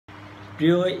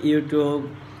প্রিয় YouTube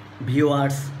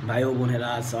viewers ভাই ও বোনেরা,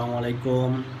 আসসালামু আলাইকুম।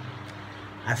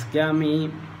 আজকে আমি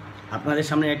আপনাদের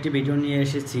সামনে একটি ভিডিও নিয়ে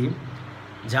এসেছি,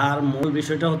 যার মূল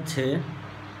বিষয়টা হচ্ছে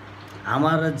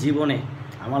আমার জীবনে,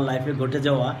 আমার লাইফে ঘটে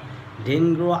যাওয়া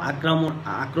ডেঙ্গু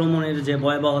আক্রমণের যে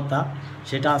ভয়াবহতা,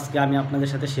 সেটা আজকে আমি আপনাদের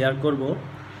সাথে শেয়ার করব।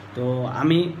 তো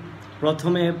আমি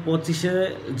প্রথমে 25শে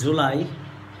জুলাই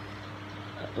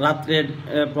রাত্রে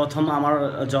প্রথম আমার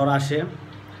জ্বর আসে।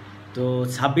 তো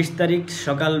 26 তারিখ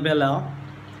সকালবেলা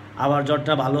আবার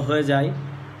জ্বরটা ভালো হয়ে যায়।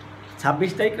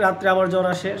 26 তারিখ রাত্রে আবার জ্বর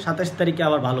আসে, 27 তারিখে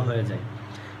আবার ভালো হয়ে যায়।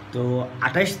 তো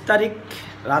 28 তারিখ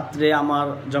রাত্রে আমার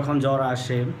যখন জ্বর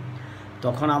আসে,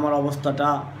 তখন আমার অবস্থাটা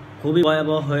খুবই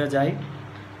ভয়াবহ হয়ে যায়।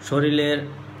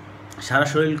 সারা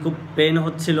শরীর খুব পেন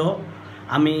হচ্ছিল।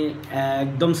 আমি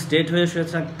একদম স্ট্রেট হয়ে শুয়ে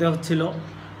থাকতে হচ্ছিল।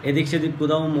 এদিক সেদিক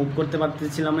কোথাও মুভ করতে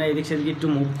পারতেছিলাম না। এদিক সেদিক একটু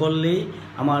মুভ করলেই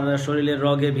আমার শরীরের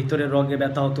ভিতরের রগে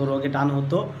ব্যথা হতো, রগে টান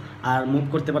হতো, আর মুভ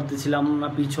করতে পারতেছিলাম না।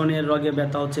 পিছনের রগে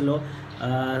ব্যথা হচ্ছিল।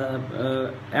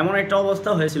 এমন একটা অবস্থা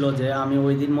হয়েছিল যে আমি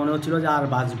ওই দিন মনে হচ্ছিল যে আর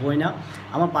বাঁচবই না।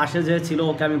 আমার পাশে যে ছিল,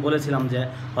 ওকে আমি বলেছিলাম যে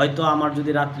হয়তো আমার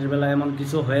যদি রাত্রির বেলা এমন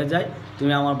কিছু হয়ে যায়,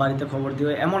 তুমি আমার বাড়িতে খবর দিও।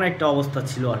 এমন একটা অবস্থা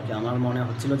ছিল আর কি। আমার মনে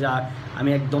হচ্ছিল যে আমি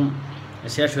একদম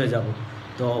শেষ হয়ে যাব।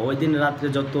 তো ওই দিন রাত্রে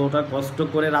যতটা কষ্ট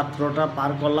করে রাত্রটা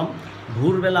পার করলাম,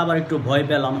 ভোরবেলা আবার একটু ভয়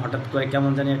পেলাম। হঠাৎ করে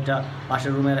কেমন জানি একটা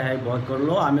পাশের রুমের ভয়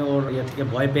করলো, আমি ওর থেকে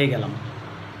ভয় পেয়ে গেলাম।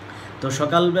 তো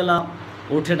সকালবেলা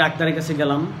উঠে ডাক্তারের কাছে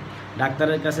গেলাম।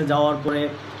 ডাক্তারের কাছে যাওয়ার পরে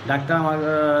ডাক্তার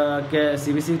আমাকে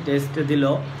সিবিসি টেস্ট দিল।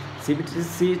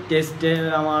 সিবিসি টেস্টে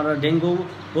আমার ডেঙ্গু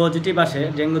পজিটিভ আসে,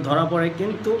 ডেঙ্গু ধরা পড়ে।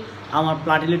 কিন্তু আমার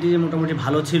প্লাটিলিটি মোটামুটি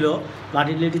ভালো ছিল।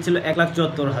 প্লাটিলিটি ছিল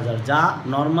 1,74,000, যা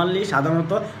নর্মালি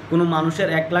সাধারণত কোনো মানুষের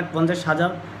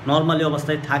 1,50,000 নর্মালি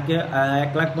অবস্থায় থাকে।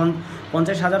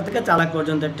 1,50,000 থেকে 4 লাখ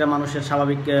পর্যন্ত একটা মানুষের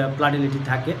স্বাভাবিক প্লাটিলিটি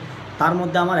থাকে। তার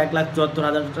মধ্যে আমার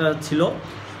 1,74,000 ছিল।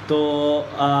 তো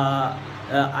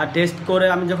টেস্ট করে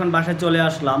আমি যখন বাসায় চলে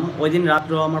আসলাম, ওই দিন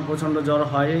রাত্রেও আমার প্রচণ্ড জ্বর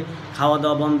হয়। খাওয়া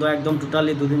দাওয়া বন্ধ, একদম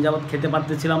টোটালি 2 দিন যাবৎ খেতে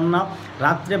পারতেছিলাম না।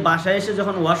 রাত্রে বাসায় এসে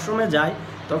যখন ওয়াশরুমে যাই,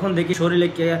 তখন দেখি শরীরে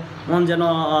মন যেন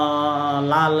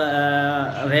লাল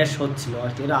র্যাশ হচ্ছিল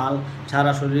আর কি।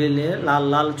 সারা শরীরে লাল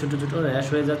লাল ছোটো ছোটো র্যাশ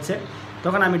হয়ে যাচ্ছে।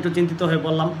 তখন আমি একটু চিন্তিত হয়ে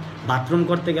পড়লাম। বাথরুম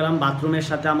করতে গেলাম।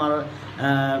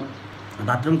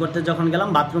 বাথরুম করতে যখন গেলাম,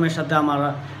 বাথরুমের সাথে আমার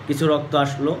কিছু রক্ত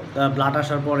আসলো, ব্লাড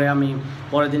আসার পরে আমি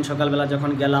পরের দিন সকালবেলা যখন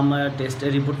গেলাম টেস্টে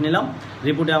রিপোর্ট নিলাম।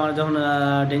 রিপোর্টে আমার যখন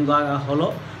ডেঙ্গু হলো,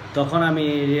 তখন আমি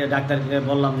ডাক্তারকে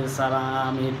বললাম যে স্যার,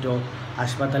 আমি একটু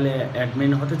হাসপাতালে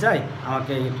অ্যাডমিট হতে চাই,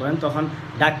 আমাকে করেন। তখন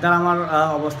ডাক্তার আমার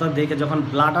অবস্থা দেখে যখন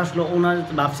ব্লাড আসলো, ওনার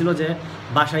ভাবছিল যে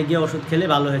বাসায় গিয়ে ওষুধ খেলে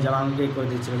ভালো হয়ে যাবে, আমাকে করে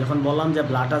দিচ্ছিল। যখন বললাম যে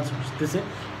ব্লাড আসতেছে,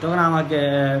 তখন আমাকে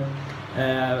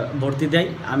ভর্তি দেয়।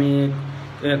 আমি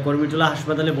কর্মীটোলা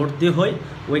হাসপাতালে ভর্তি হই।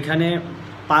 ওইখানে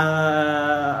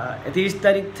 30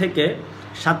 তারিখ থেকে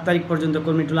 7 তারিখ পর্যন্ত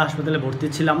কর্মীটোলা হাসপাতালে ভর্তি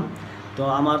ছিলাম। তো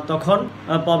আমার তখন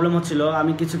প্রবলেম হচ্ছিল,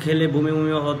 আমি কিছু খেলে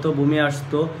বমিও হতো, বমি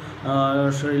আসতো,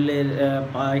 শরীরের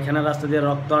পায়খানার রাস্তা দিয়ে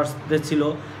রক্ত আসতেছিল,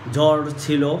 জ্বর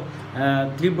ছিল,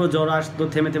 তীব্র জ্বর আসতো,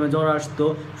 থেমে থেমে জ্বর আসতো,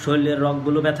 শরীরের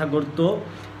রগগুলো ব্যথা করতো।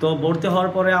 তো ভর্তি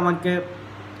হওয়ার পরে আমাকে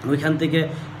ওইখান থেকে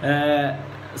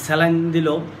স্যালাইন দিল,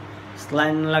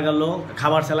 স্যালাইন লাগালো,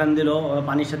 খাবার স্যালাইন দিল,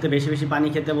 পানির সাথে বেশি বেশি পানি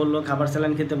খেতে বললো, খাবার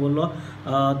স্যালাইন খেতে বললো।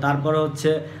 তারপরে হচ্ছে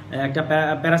একটা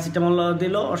প্যারাসিটামল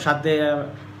দিল,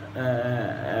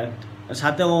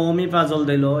 সাথে ওমিপ্রাজল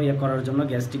দিল করার জন্য,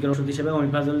 গ্যাস্ট্রিকের ওষুধ হিসেবে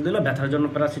ওমিপ্রাজল দিল, ব্যথার জন্য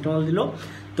প্যারাসিটামল দিল।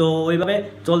 তো ওইভাবে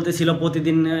চলতেছিল।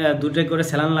 প্রতিদিন 2টা করে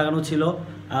স্যালাইন লাগানো ছিল।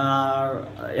 আর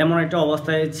এমন একটা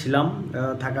অবস্থায় ছিলাম।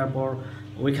 থাকার পর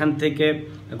ওইখান থেকে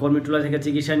কর্মীটোলা থেকে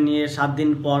চিকিৎসা নিয়ে 7 দিন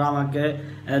পর আমাকে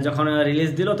যখন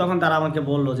রিলিজ দিল, তখন তারা আমাকে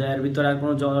বললো যে এর ভিতরে আর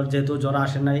কোনো জ্বর, যেহেতু জ্বর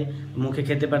আসে নাই, মুখে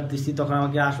খেতে পারতেছি, তখন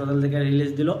আমাকে হাসপাতাল থেকে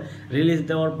রিলিজ দিল। রিলিজ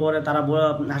দেওয়ার পরে তারা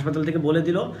হাসপাতাল থেকে বলে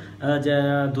দিল যে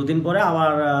 2 দিন পরে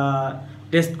আবার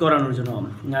টেস্ট করানোর জন্য,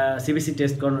 সিবিসি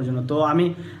টেস্ট করানোর জন্য। তো আমি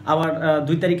আবার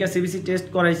 2 তারিখে সিবিসি টেস্ট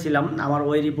করাইছিলাম। আমার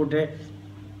ওই রিপোর্টে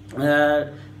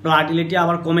প্লাটিলিটি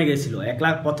আবার কমে গেছিলো।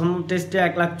 প্রথম টেস্টে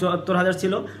 1,74,000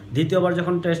 ছিল, দ্বিতীয়বার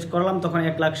যখন টেস্ট করলাম তখন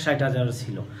 1,60,000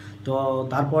 ছিল। তো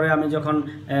তারপরে আমি যখন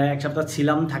 1 সপ্তাহ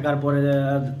ছিলাম, থাকার পরে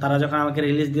তারা যখন আমাকে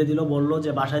রিলিজ দিয়ে দিল, বললো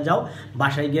যে বাসায় যাও,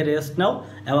 বাসায় গিয়ে রেস্ট নাও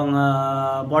এবং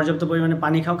পর্যাপ্ত পরিমাণে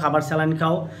পানি খাও, খাবার স্যালাইন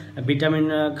খাও, ভিটামিন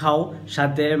খাও,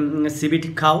 সাথে সিবিট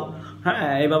খাও।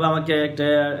 হ্যাঁ, এইভাবে আমাকে একটা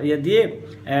দিয়ে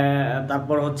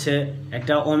তারপর হচ্ছে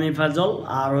একটা ওমিপ্রাজল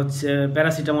আর হচ্ছে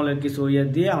প্যারাসিটামলের কিছু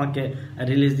দিয়ে আমাকে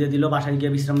রিলিজ দিয়ে দিল বাসায়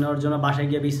গিয়ে বিশ্রাম নেওয়ার জন্য। বাসায়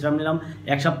গিয়ে বিশ্রাম নিলাম।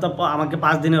 1 সপ্তাহ পর আমাকে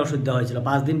 5 দিনের ওষুধ দেওয়া হয়েছিল।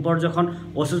 5 দিন পর যখন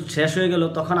ওষুধ শেষ হয়ে গেল,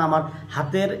 তখন আমার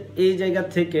হাতের এই জায়গা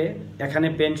থেকে এখানে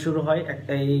পেন শুরু হয়,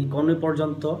 এই কনুই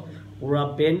পর্যন্ত পুরা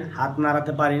পেন, হাত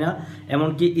নাড়াতে পারি না।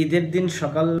 এমনকি ঈদের দিন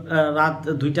সকাল রাত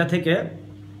 2টা থেকে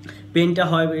পেনটা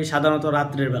হয় সাধারণত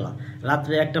রাত্রের বেলা,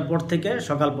 রাত্রে 1টার পর থেকে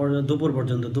সকাল দুপুর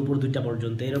পর্যন্ত, দুপুর 2টা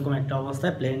পর্যন্ত, এরকম একটা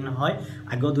অবস্থায় পেন হয়।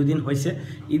 আগেও 2 দিন হয়েছে।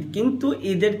 কিন্তু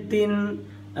ঈদের দিন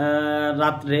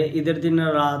রাত্রে, ঈদের দিন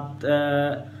রাত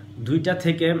 2টা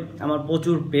থেকে আমার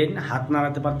প্রচুর পেন, হাত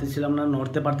নাড়াতে পারতেছিলাম না,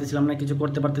 নড়তে পারতেছিলাম না, কিছু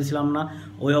করতে পারতেছিলাম না।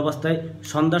 ওই অবস্থায়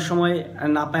সন্ধ্যার সময়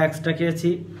নাপা এক্সট্রা খেয়েছি,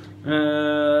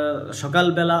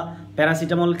 সকালবেলা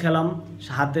প্যারাসিটামল খেলাম,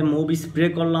 হাতে মুভ স্প্রে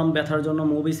করলাম, ব্যথার জন্য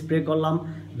মুভ স্প্রে করলাম,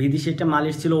 বিদেশি একটা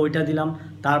মালিশ ছিল ওইটা দিলাম,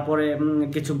 তারপরে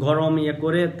কিছু গরম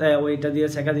করে ওইটা দিয়ে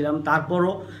ছেঁকা দিলাম,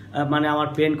 তারপরও মানে আমার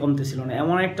পেন কমতেছিল না।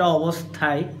 এমন একটা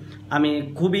অবস্থায় আমি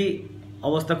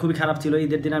অবস্থা খুবই খারাপ ছিল।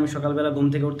 ঈদের দিন আমি সকালবেলা ঘুম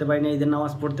থেকে উঠতে পারি না, ঈদের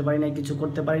নামাজ পড়তে পারি না, কিছু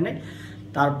করতে পারি নাই।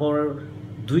 তারপর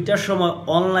 2টার সময়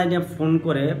অনলাইনে ফোন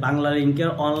করে, বাংলা লিঙ্কের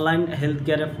অনলাইন হেলথ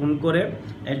কেয়ারে ফোন করে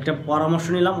একটা পরামর্শ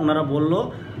নিলাম। ওনারা বলল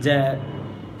যে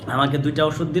আমাকে 2টা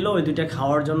ওষুধ দিল ওই 2টা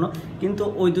খাওয়ার জন্য, কিন্তু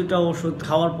ওই 2টা ওষুধ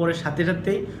খাওয়ার পরে সাথে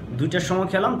সাথেই 2টার সময়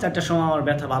খেলাম, 4টার সময় আমার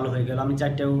ব্যথা ভালো হয়ে গেল। আমি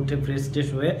 4টায় উঠে ফ্রেশ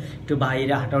হয়ে একটু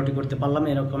বাইরে হাঁটাহাঁটি করতে পারলাম,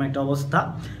 এরকম একটা অবস্থা।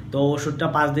 তো ওষুধটা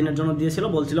 5 দিনের জন্য দিয়েছিল,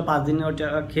 বলছিল 5 দিনে ওটা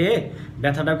খেয়ে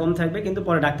ব্যথাটা কম থাকবে, কিন্তু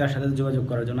পরে ডাক্তারের সাথে যোগাযোগ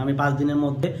করার জন্য। আমি 5 দিনের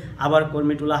মধ্যে আবার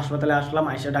কর্মীটুলা হাসপাতালে আসলাম,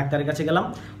 আইসা ডাক্তারের কাছে গেলাম।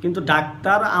 কিন্তু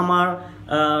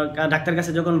ডাক্তার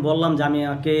কাছে যখন বললাম যে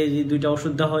আমাকে 2টা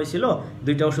ওষুধ দেওয়া হয়েছিল,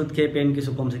 2টা ওষুধ খেয়ে পেন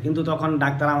কিছু কমছে, কিন্তু তখন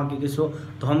ডাক্তার আমাকে কিছু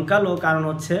ধমকালো। কারণ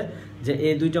হচ্ছে যে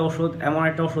এই 2টা ওষুধ এমন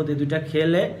একটা ওষুধ, এই 2টা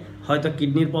খেলে হয়তো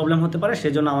কিডনির প্রবলেম হতে পারে,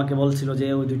 সেজন্য আমাকে বলছিল যে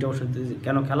ওই 2টা ওষুধ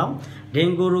কেন খেলাম।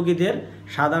 ডেঙ্গু রোগীদের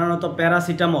সাধারণত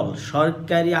প্যারাসিটামল,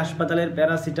 সরকারি হাসপাতালের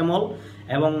প্যারাসিটামল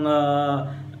এবং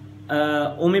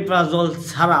ওমিপ্রাজল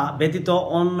ছাড়া ব্যতীত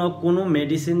অন্য কোনো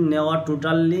মেডিসিন নেওয়া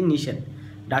টোটালি নিষেধ।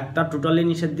 ডাক্তার টোটালি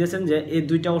নিষেধ দিয়েছেন যে এই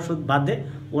 2টা ওষুধ বাদে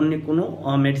অন্য কোনো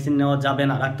মেডিসিন নেওয়া যাবে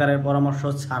না ডাক্তারের পরামর্শ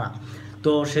ছাড়া।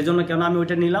 তো সেজন্য কেন আমি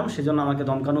ওইটা নিলাম, সেজন্য আমাকে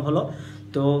ধমকানো হলো।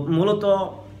 তো মূলত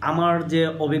আমার যে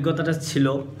অভিজ্ঞতাটা ছিল,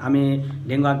 আমি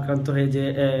ডেঙ্গু আক্রান্ত হয়ে যে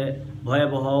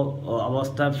ভয়াবহ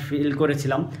অবস্থা ফিল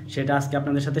করেছিলাম, সেটা আজকে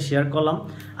আপনাদের সাথে শেয়ার করলাম।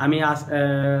 আমি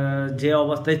যে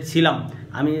অবস্থায় ছিলাম,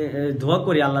 আমি দোয়া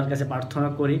করি, আল্লাহর কাছে প্রার্থনা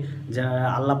করি যে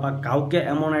আল্লাহ পাক কাউকে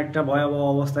এমন একটা ভয়াবহ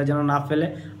অবস্থায় যেন না ফেলে,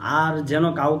 আর যেন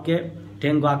কাউকে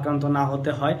ডেঙ্গু আক্রান্ত না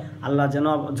হতে হয়। আল্লাহ যেন,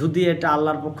 যদি এটা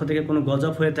আল্লাহর পক্ষ থেকে কোনো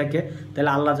গজব হয়ে থাকে,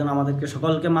 তাহলে আল্লাহ যেন আমাদেরকে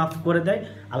সকলকে মাফ করে দেয়।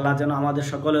 আল্লাহ যেন আমাদের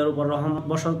সকলের উপর রহমত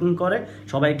বর্ষণ করে,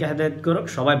 সবাইকে হেদায়েত করুক।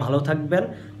 সবাই ভালো থাকবেন,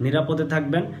 নিরাপদে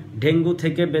থাকবেন। ডেঙ্গু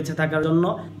থেকে বেঁচে থাকার জন্য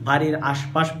বাড়ির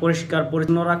আশপাশ পরিষ্কার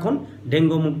পরিচ্ছন্ন রাখুন,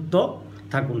 ডেঙ্গু মুক্ত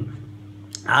থাকুন।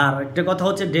 আর একটা কথা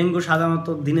হচ্ছে, ডেঙ্গু সাধারণত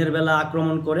দিনের বেলা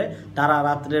আক্রমণ করে, তারা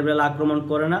রাত্রের বেলা আক্রমণ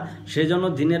করে না, সেজন্য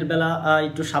দিনের বেলা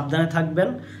একটু সাবধানে থাকবেন।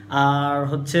 আর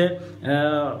হচ্ছে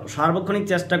সার্বক্ষণিক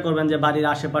চেষ্টা করবেন যে বাড়ির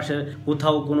আশেপাশে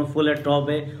কোথাও কোনো ফুলের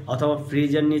টবে অথবা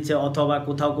ফ্রিজের নিচে অথবা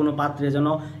কোথাও কোনো পাত্রে যেন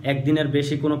একদিনের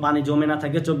বেশি কোনো পানি জমে না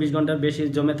থাকে। 24 ঘন্টার বেশি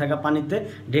জমে থাকা পানিতে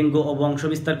ডেঙ্গু বংশ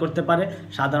বিস্তার করতে পারে।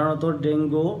 সাধারণত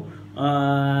ডেঙ্গু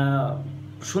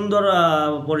সুন্দর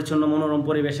পরিচ্ছন্ন মনোরম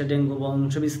পরিবেশে ডেঙ্গু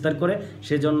বংশ বিস্তার করে,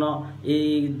 সেজন্য এই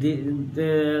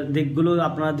দিকগুলো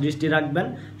আপনারা দৃষ্টি রাখবেন।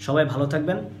 সবাই ভালো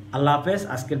থাকবেন। আল্লাহ হাফেজ।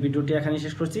 আজকের ভিডিওটি এখানেই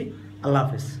শেষ করছি। আল্লাহ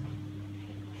হাফেজ।